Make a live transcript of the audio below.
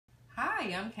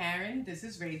Hi, I'm Karen. This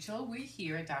is Rachel. We're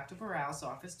here at Dr. Burrell's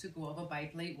office to go over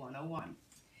Bite Plate 101.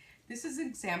 This is an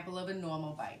example of a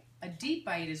normal bite. A deep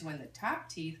bite is when the top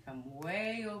teeth come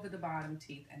way over the bottom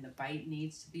teeth and the bite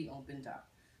needs to be opened up.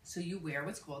 So you wear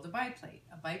what's called a bite plate.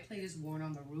 A bite plate is worn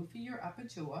on the roof of your upper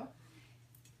jaw.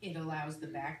 It allows the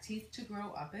back teeth to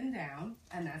grow up and down,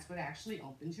 and that's what actually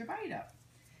opens your bite up.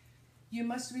 You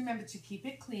must remember to keep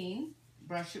it clean,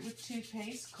 brush it with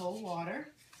toothpaste, cold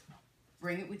water,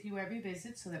 bring it with you every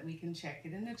visit so that we can check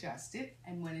it and adjust it,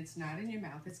 and when it's not in your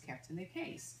mouth, it's kept in the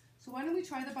case. So why don't we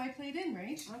try the bite plate in,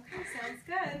 Rach? Okay, sounds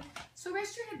good. So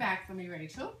rest your head back for me,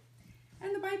 Rachel.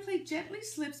 And the bite plate gently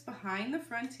slips behind the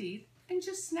front teeth and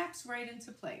just snaps right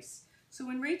into place. So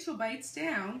when Rachel bites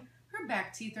down, her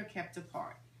back teeth are kept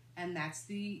apart. And that's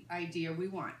the idea we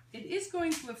want. It is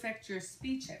going to affect your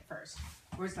speech at first.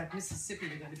 Words like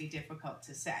Mississippi are going to be difficult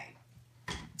to say.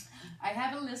 I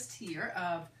have a list here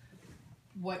of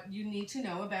what you need to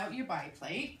know about your bite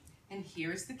plate. And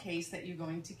here's the case that you're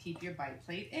going to keep your bite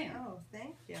plate in. Oh,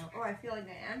 thank you. Oh, I feel like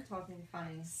I am talking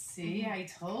funny. See, I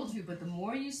told you, but the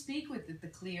more you speak with it, the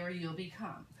clearer you'll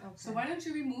become. Okay. So why don't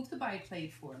you remove the bite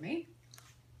plate for me?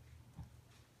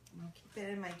 I'll keep it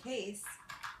in my case.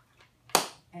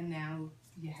 And now,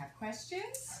 you have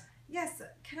questions? Yes,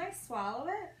 can I swallow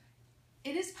it?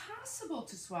 It is possible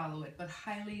to swallow it, but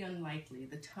highly unlikely.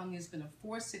 The tongue is going to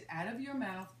force it out of your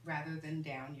mouth rather than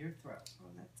down your throat. Oh,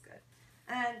 that's good.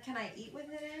 And can I eat with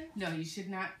it in? No, you should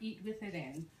not eat with it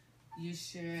in. You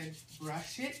should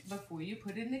brush it before you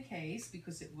put it in the case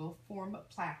because it will form a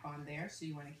plaque on there, so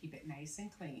you want to keep it nice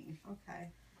and clean.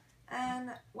 Okay. And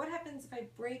what happens if I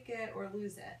break it or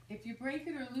lose it? If you break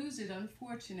it or lose it,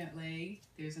 unfortunately,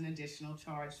 there's an additional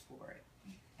charge for it.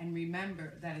 And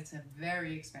remember that it's a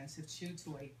very expensive chew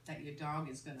toy that your dog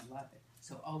is going to love it.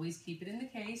 So always keep it in the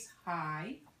case,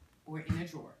 high, or in a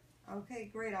drawer.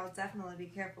 Okay, great. I'll definitely be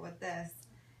careful with this.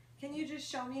 Can you just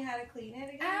show me how to clean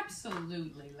it again?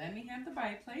 Absolutely. Let me have the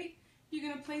bite plate. You're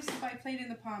going to place the bite plate in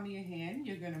the palm of your hand.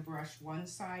 You're going to brush one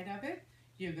side of it.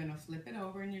 You're going to flip it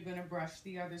over and you're going to brush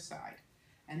the other side.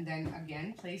 And then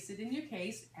again, place it in your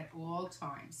case at all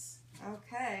times.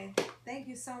 Okay. Thank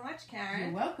you so much, Karen.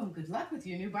 You're welcome. Good luck with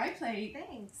your new bite plate.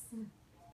 Thanks.